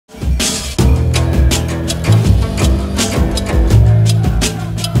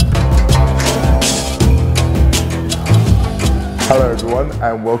everyone,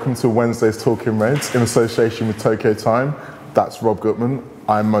 and welcome to Wednesday's Talking Reds in association with Tokyo Time. That's Rob Gutman.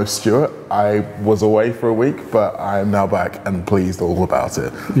 I'm Mo Stewart. I was away for a week, but I am now back and pleased all about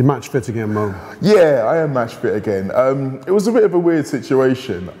it. You're match fit again, Mo? Yeah, I am match fit again. It was a bit of a weird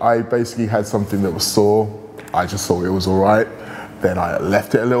situation. I basically had something that was sore. I just thought it was all right. Then I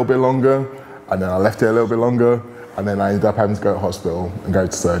left it a little bit longer, and then I left it a little bit longer, and then I ended up having to go to hospital and go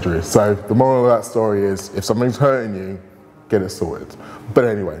to surgery. So the moral of that story is, if something's hurting you, get it sorted. But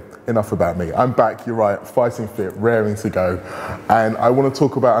anyway, enough about me. I'm back, you're right, fighting fit, raring to go. And I want to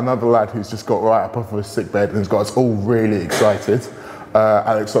talk about another lad who's just got right up off of his sick bed and has got us all really excited.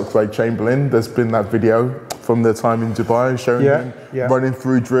 Alex Oxlade-Chamberlain. There's been that video from their time in Dubai showing him running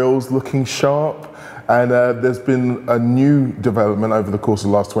through drills, looking sharp. And there's been a new development over the course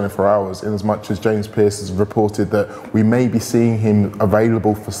of the last 24 hours, in as much as James Pearce has reported that we may be seeing him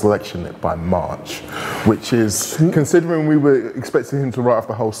available for selection by March, which is, considering we were expecting him to write off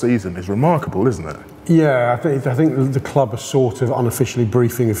the whole season, is remarkable, isn't it? Yeah, I think the club are sort of unofficially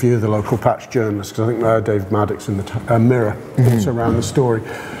briefing a few of the local patch journalists, because I think Dave Maddox in the Mirror also around the story,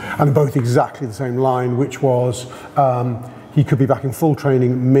 and both exactly the same line, which was he could be back in full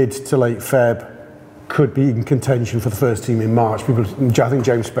training mid to late Feb, could be in contention for the first team in March. I think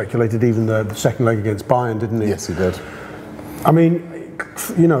James speculated even the second leg against Bayern, didn't he? Yes, he did. I mean,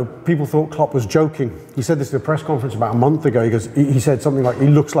 you know, people thought Klopp was joking. He said this at a press conference about a month ago. He said something like, he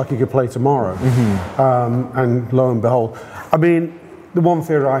looks like he could play tomorrow. And lo and behold, I mean, the one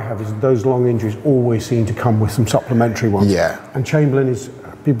fear I have is those long injuries always seem to come with some supplementary ones. Yeah. And Chamberlain is,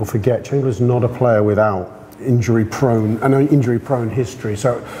 people forget, Chamberlain's not a player without injury prone history,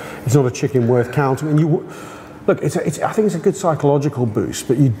 so it's not a chicken worth counting. And look, I think it's a good psychological boost,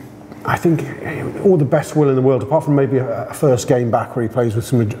 but I think all the best will in the world, apart from maybe a first game back where he plays with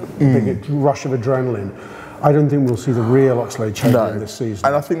some big rush of adrenaline, I don't think we'll see the real Oxlade-Chamberlain this season.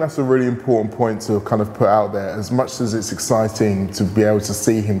 And I think that's a really important point to kind of put out there. As much as it's exciting to be able to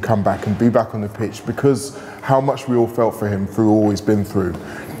see him come back and be back on the pitch, because how much we all felt for him through all he's been through,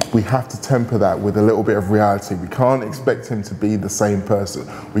 we have to temper that with a little bit of reality. We can't expect him to be the same person.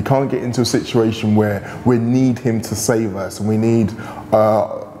 We can't get into a situation where we need him to save us, and we need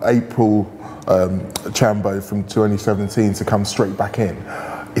April Chambo from 2017 to come straight back in.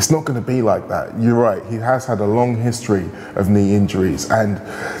 It's not going to be like that. You're right, he has had a long history of knee injuries, and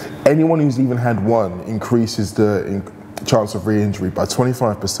anyone who's even had one increases the chance of re-injury by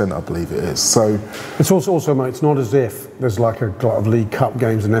 25%, I believe it is. So it's also, mate, it's not as if there's like a lot of League Cup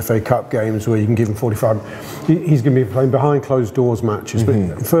games and FA Cup games where you can give him 45. He's going to be playing behind closed doors matches,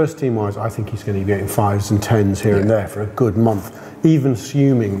 but first team wise, I think he's going to be getting 5s and 10s here and there for a good month, even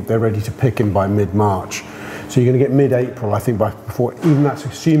assuming they're ready to pick him by mid-March. So you're going to get mid-April, I think, before, even that's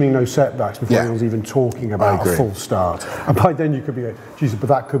assuming no setbacks, before anyone's even talking about a full start. And by then you could be, geez, but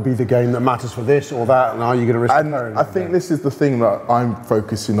that could be the game that matters for this or that, and are you going to risk it? And I think this is the thing that I'm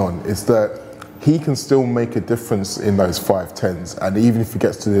focusing on, is that he can still make a difference in those 5-10s, and even if he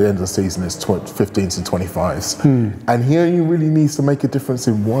gets to the end of the season, it's 15s and 25s. And he only really needs to make a difference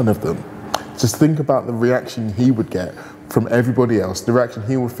in one of them. Just think about the reaction he would get from everybody else, the reaction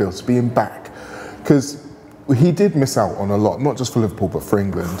he would feel to being back. Because he did miss out on a lot, not just for Liverpool, but for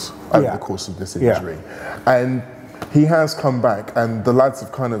England over the course of this injury. And he has come back, and the lads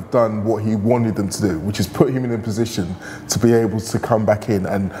have kind of done what he wanted them to do, which is put him in a position to be able to come back in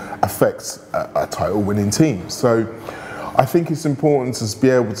and affect a title-winning team. So I think it's important to be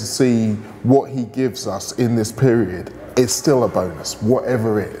able to see what he gives us in this period. It's still a bonus,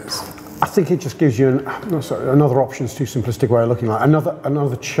 whatever it is. I think it just gives you another option. Is too simplistic way of looking at it.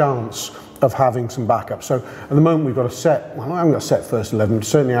 Another chance of having some backup. So at the moment we've got a set, well, I haven't got a set first 11,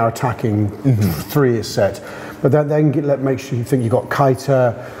 certainly our attacking 3 is set, but that then makes you think you've got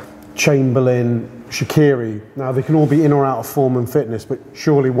Keita, Chamberlain, Shaqiri. Now they can all be in or out of form and fitness, but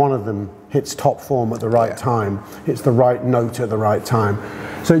surely one of them hits top form at the right time, hits the right note at the right time.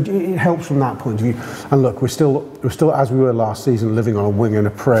 So it helps from that point of view. And look, we're still as we were last season, living on a wing and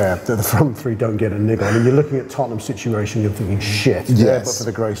a prayer that the front 3 don't get a niggle. I mean, you're looking at Tottenham's situation, you're thinking, shit, but for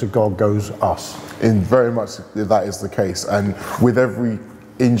the grace of God goes us. In very much that is the case, and with every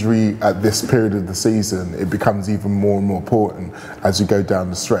injury at this period of the season, it becomes even more and more important as you go down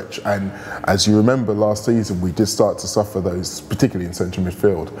the stretch. And as you remember, last season we did start to suffer those, particularly in central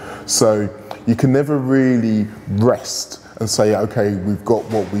midfield. So you can never really rest and say, okay, we've got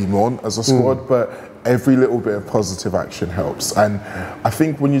what we want as a squad, but every little bit of positive action helps. And I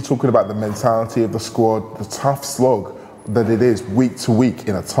think when you're talking about the mentality of the squad, the tough slog that it is week to week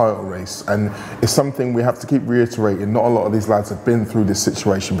in a title race, and it's something we have to keep reiterating. Not a lot of these lads have been through this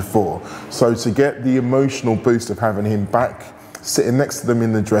situation before, so to get the emotional boost of having him back sitting next to them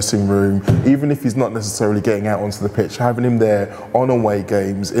in the dressing room, even if he's not necessarily getting out onto the pitch, having him there on away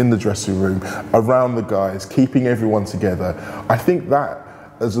games, in the dressing room, around the guys, keeping everyone together. I think that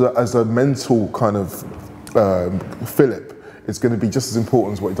as a mental kind of fillip, it's going to be just as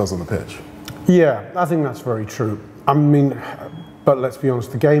important as what he does on the pitch. Yeah, I think that's very true. I mean, but let's be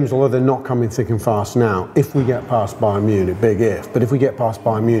honest, the games, although they're not coming thick and fast now, if we get past Bayern Munich, big if, but if we get past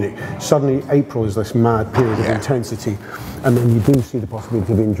Bayern Munich, suddenly April is this mad period of intensity, and then you do see the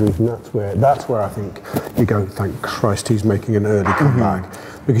possibility of injuries, and that's where I think you go, thank Christ he's making an early comeback.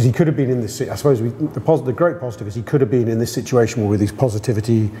 Because he could have been in this, I suppose the great positive is he could have been in this situation with these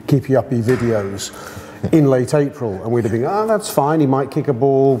positivity, keepy-uppy videos in late April, and we'd have been, that's fine, he might kick a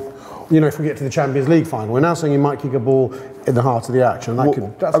ball. You know, if we get to the Champions League final, we're now saying he might kick a ball in the heart of the action. That's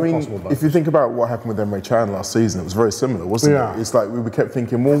a possible bonus. If you think about what happened with Emre Can last season, it was very similar, wasn't it? It's like we kept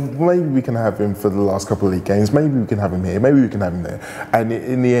thinking, well, maybe we can have him for the last couple of league games, maybe we can have him here, maybe we can have him there. And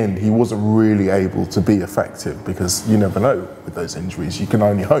in the end, he wasn't really able to be effective because you never know with those injuries, you can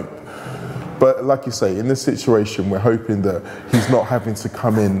only hope. But like you say, in this situation, we're hoping that he's not having to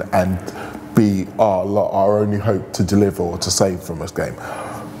come in and be our only hope to deliver or to save from this game.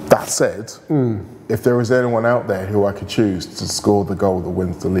 That said, if there was anyone out there who I could choose to score the goal that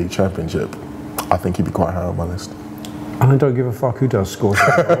wins the league championship, I think he'd be quite high on my list. And I don't give a fuck who does score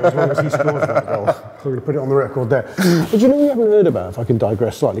that goal, as long as he scores that goal. So we're going to put it on the record there. But you know we haven't heard about, if I can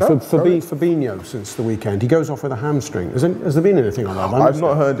digress slightly, Fabinho since the weekend. He goes off with a hamstring. Has there been anything on that? I've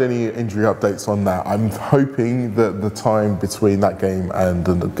not heard any injury updates on that. I'm hoping that the time between that game and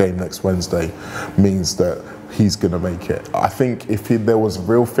the game next Wednesday means that he's going to make it. I think if there was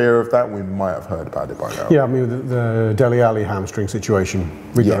real fear of that, we might have heard about it by now. Yeah, I mean, the Dele Alli hamstring situation,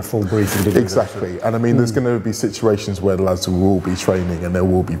 we got a full briefing, didn't we? Exactly. And I mean, there's going to be situations where the lads will all be training and there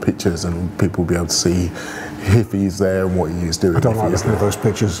will be pictures and people will be able to see if he's there and what he's doing. I don't like looking at those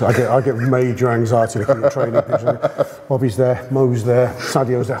pictures. I get major anxiety looking at training pictures. Bobby's there, Mo's there,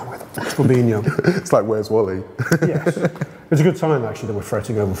 Sadio's there. Where the fuck's Fabinho? It's like, where's Wally? Yes. It's a good sign, actually, that we're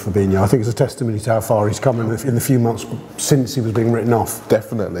fretting over Fabinho. I think it's a testimony to how far he's come in the few months since he was being written off.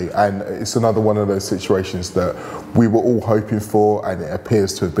 Definitely, and it's another one of those situations that we were all hoping for, and it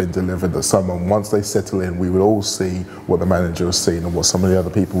appears to have been delivered, that someone, once they settle in, we would all see what the manager was seeing and what some of the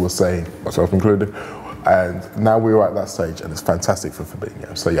other people were saying, myself included. And now we're at that stage, and it's fantastic for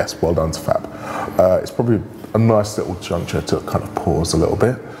Fabinho. So yes, well done to Fab. It's probably a nice little juncture to kind of pause a little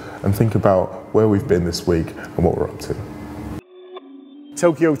bit and think about where we've been this week and what we're up to.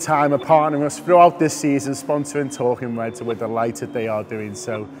 Tokyo Time are partnering us throughout this season, sponsoring Talking Red, so we're delighted they are doing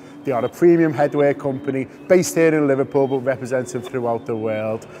so. They are a premium headwear company based here in Liverpool but represented throughout the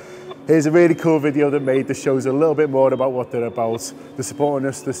world. Here's a really cool video that made the shows a little bit more about what they're about. They're supporting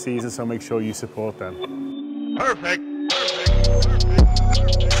us this season, so make sure you support them. Perfect.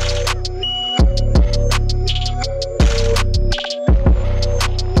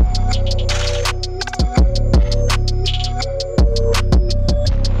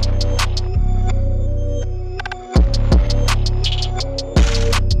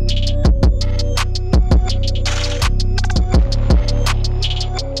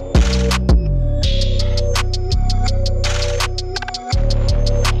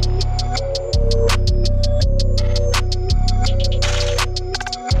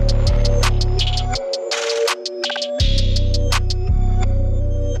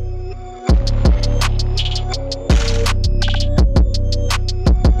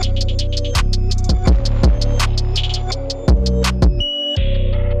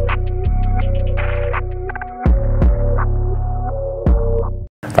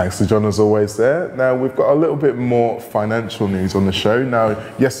 Thanks to John as always there. Now we've got a little bit more financial news on the show. Now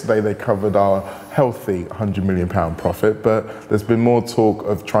yesterday they covered our healthy £100 million profit, but there's been more talk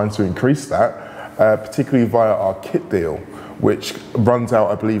of trying to increase that, particularly via our kit deal, which runs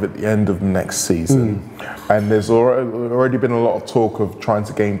out I believe at the end of next season. And there's already been a lot of talk of trying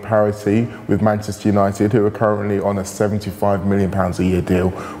to gain parity with Manchester United, who are currently on a £75 million a year deal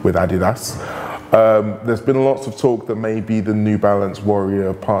with Adidas. There's been lots of talk that maybe the New Balance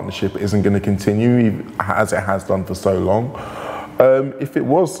Warrior partnership isn't going to continue as it has done for so long. If it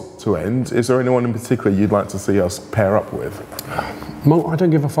was to end, is there anyone in particular you'd like to see us pair up with? Mo, I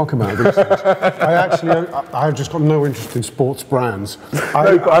don't give a fuck about these things. I've just got no interest in sports brands.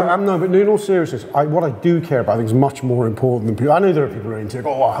 No, but in all seriousness, what I do care about, I think, is much more important than people. I know there are people who are into it.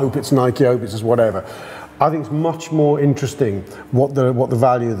 Oh, I hope it's Nike, I hope it's whatever. I think it's much more interesting what the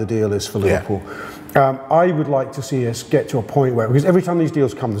value of the deal is for Liverpool. I would like to see us get to a point where, because every time these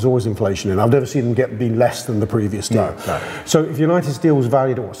deals come, there's always inflation in. I've never seen them be less than the previous deal. No. So if United's deal was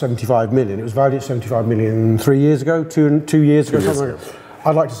valued at 75 million, it was valued at 75 million 3 years ago, two years ago, something like that.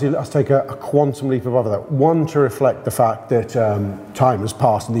 I'd like to see us take a quantum leap above that. One, to reflect the fact that time has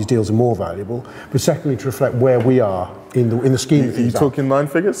passed and these deals are more valuable, but secondly, to reflect where we are in the scheme of things. Are you talking 9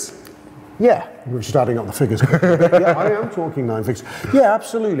 figures? Yeah, we're just adding up the figures. Yeah, I am talking 9 figures. Yeah,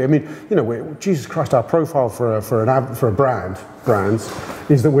 absolutely. I mean, you know, Jesus Christ, our profile for a brands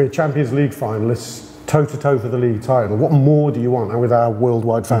is that we're Champions League finalists, toe to toe for the league title. What more do you want? And with our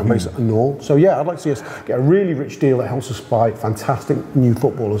worldwide fan base and all. So yeah, I'd like to see us get a really rich deal that helps us buy fantastic new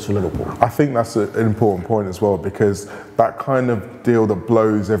footballers for Liverpool. I think that's an important point as well, because that kind of deal that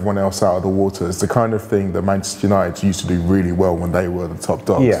blows everyone else out of the water is the kind of thing that Manchester United used to do really well when they were the top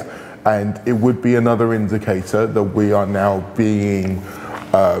dogs. Yeah. And it would be another indicator that we are now being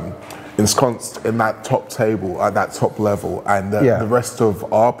ensconced in that top table, at that top level, and that the rest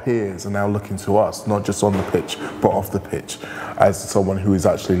of our peers are now looking to us, not just on the pitch, but off the pitch, as someone who is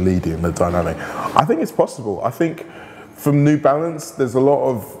actually leading the dynamic. I think it's possible. I think from New Balance, there's a lot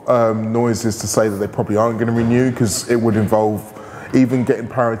of noises to say that they probably aren't going to renew, because it would involve even getting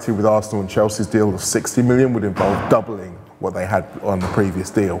parity with Arsenal and Chelsea's deal of 60 million would involve doubling what they had on the previous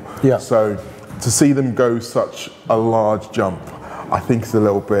deal. Yeah. So to see them go such a large jump, I think is a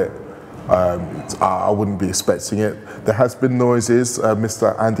little bit, I wouldn't be expecting it. There has been noises,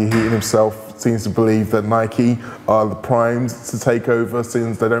 Mr. Andy Heaton himself seems to believe that Nike are the primes to take over,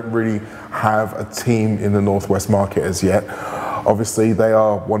 since they don't really have a team in the Northwest market as yet. Obviously, they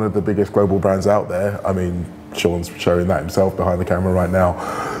are one of the biggest global brands out there. I mean, Sean's showing that himself behind the camera right now.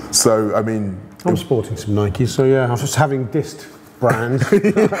 So, I mean, I'm sporting some Nikes, so yeah, I'm just having dissed brands.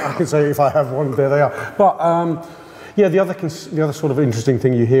 I can say if I have one, there they are. But yeah, the other sort of interesting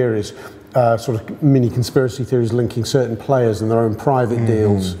thing you hear is sort of mini conspiracy theories linking certain players and their own private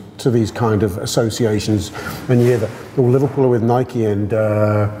deals to these kind of associations. And you hear that Liverpool are with Nike and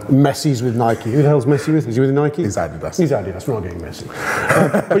Messi's with Nike. Who the hell's Messi with? Is he with Nike? He's Adidas. He's Adidas. We're not getting Messi.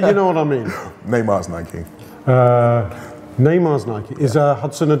 But you know what I mean. Neymar's Nike. Neymar's Nike. Is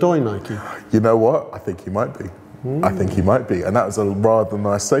Hudson-Odoi Nike? You know what? I think he might be. I think he might be. And that was a rather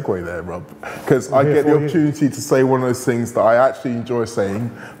nice segue there, Rob. Because I get the opportunity to say one of those things that I actually enjoy saying,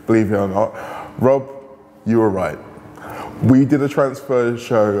 believe it or not. Rob, you were right. We did a transfer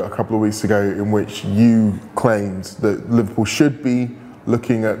show a couple of weeks ago in which you claimed that Liverpool should be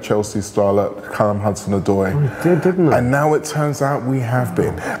looking at Chelsea's starlet, Callum Hudson-Odoi. We did, didn't we? And now it turns out we have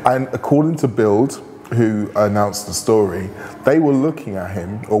been. And according to Build, who announced the story, they were looking at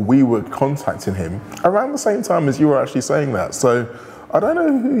him, or we were contacting him, around the same time as you were actually saying that. So I don't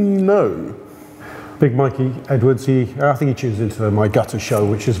know who you know. Big Mikey Edwards, I think he tunes into the My Gutter show,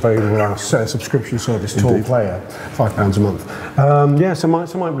 which is available on our subscription service, Tall Player, £5 a month. Yeah, so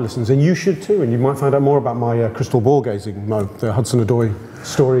might be listeners, and you should too, and you might find out more about my crystal ball gazing. The Hudson-Odoi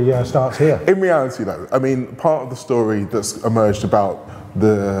story starts here. In reality though, I mean, part of the story that's emerged about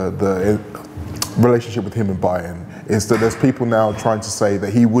the relationship with him and Bayern is that there's people now trying to say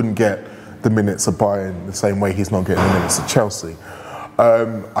that he wouldn't get the minutes of Bayern the same way he's not getting the minutes of Chelsea.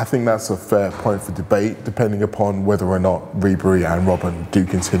 I think that's a fair point for debate, depending upon whether or not Ribery and Robben do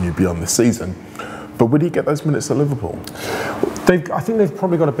continue beyond this season. But would he get those minutes at Liverpool? I think they've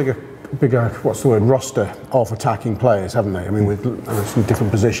probably got a bigger what's the word, roster of attacking players, haven't they? I mean, with some different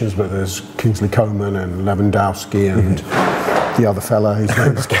positions, but there's Kingsley Coman and Lewandowski and the other fella whose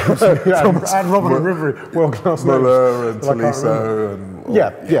name escapes me. And Robben and Ribery, world-class Muller and Tolisso and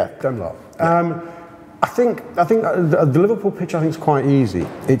yeah, them lot. I think the Liverpool pitch, I think, is quite easy.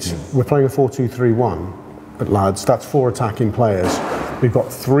 We're playing a 4-2-3-1, but lads, that's 4 attacking players. We've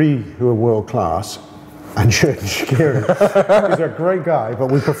got 3 who are world class, and Shaqiri. He's a great guy,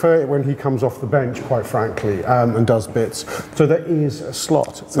 but we prefer it when he comes off the bench, quite frankly, and does bits. So there is a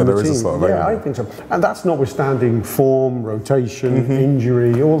slot. So there is a slot. Yeah, I think so. And that's notwithstanding form, rotation,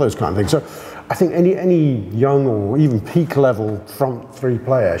 injury, all those kind of things. So I think any young or even peak level front 3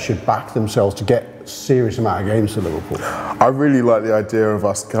 player should back themselves to get a serious amount of games for Liverpool. I really like the idea of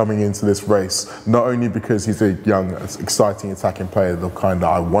us coming into this race, not only because he's a young, exciting attacking player, the kind that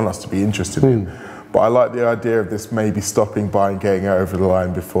I want us to be interested in, but I like the idea of this maybe stopping by and getting over the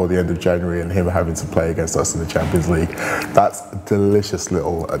line before the end of January and him having to play against us in the Champions League. That's a delicious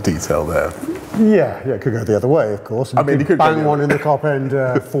little detail there. Yeah, it could go the other way, of course. I mean, you could bang one in the top end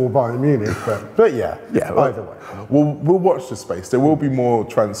for Bayern Munich, but yeah, either way. We'll watch the space. There will be more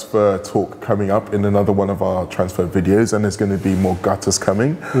transfer talk coming up in another one of our transfer videos, and there's going to be more gutters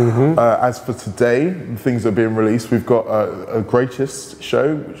coming. As for today, things are being released. We've got a greatest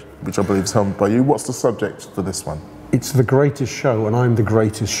show, which I believe is helmed by you. What's the subject for this one? It's the greatest show, and I'm the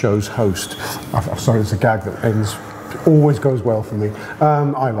greatest show's host. I'm sorry, it's a gag that ends. Always goes well for me.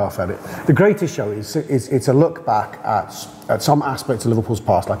 I laugh at it. The greatest show it's a look back at some aspects of Liverpool's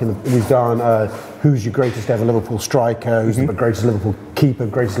past. Like we've done who's your greatest ever Liverpool striker, who's the greatest Liverpool keeper,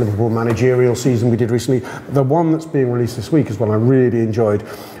 greatest Liverpool managerial season we did recently. The one that's being released this week is one I really enjoyed.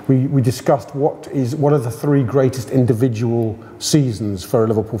 We discussed what are the 3 greatest individual seasons for a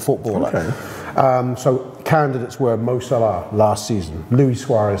Liverpool footballer. Okay. So candidates were Mo Salah last season, Luis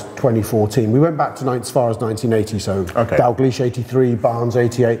Suarez 2014. We went back to as far as 1980, so Dalglish 83, Barnes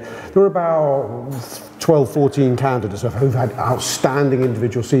 88. There were about 12, 14 candidates who've had outstanding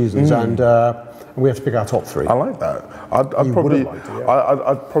individual seasons, and we have to pick our top 3. I like that. I'd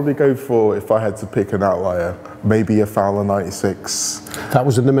probably go for, if I had to pick an outlier, maybe a Fowler 96. That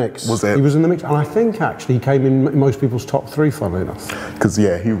was in the mix. Was it? He was in the mix, and I think actually he came in most people's top 3, funnily enough. Because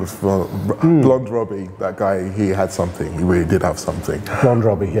he was Blonde Robbie. That guy, he had something. He really did have something. Blonde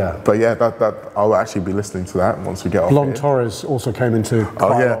Robbie, yeah. But yeah, that I'll actually be listening to that once we get off. Blonde Torres also came into.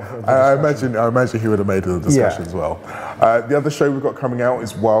 I imagine he would have made the discussion as well. The other show we've got coming out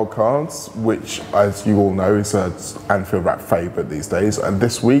is Wild Cards, which, as you all know, is an Anfield rap favourite these days. And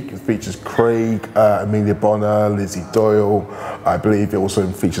this week it features Craig, Amelia Bonner, Lizzie Doyle. I believe it also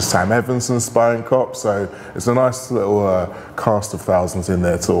features Sam Evans and Spying Cop. So it's a nice little cast of thousands in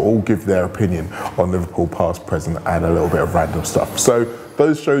there to all give their opinion on Liverpool past, present, and a little bit of random stuff. So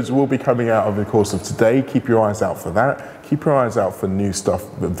those shows will be coming out over the course of today. Keep your eyes out for that. Keep your eyes out for new stuff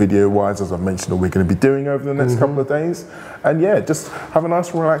video-wise, as I've mentioned, that we're going to be doing over the next couple of days. And yeah, just have a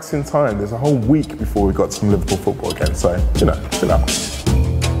nice relaxing time. There's a whole week before we got some Liverpool football again, so, chill out.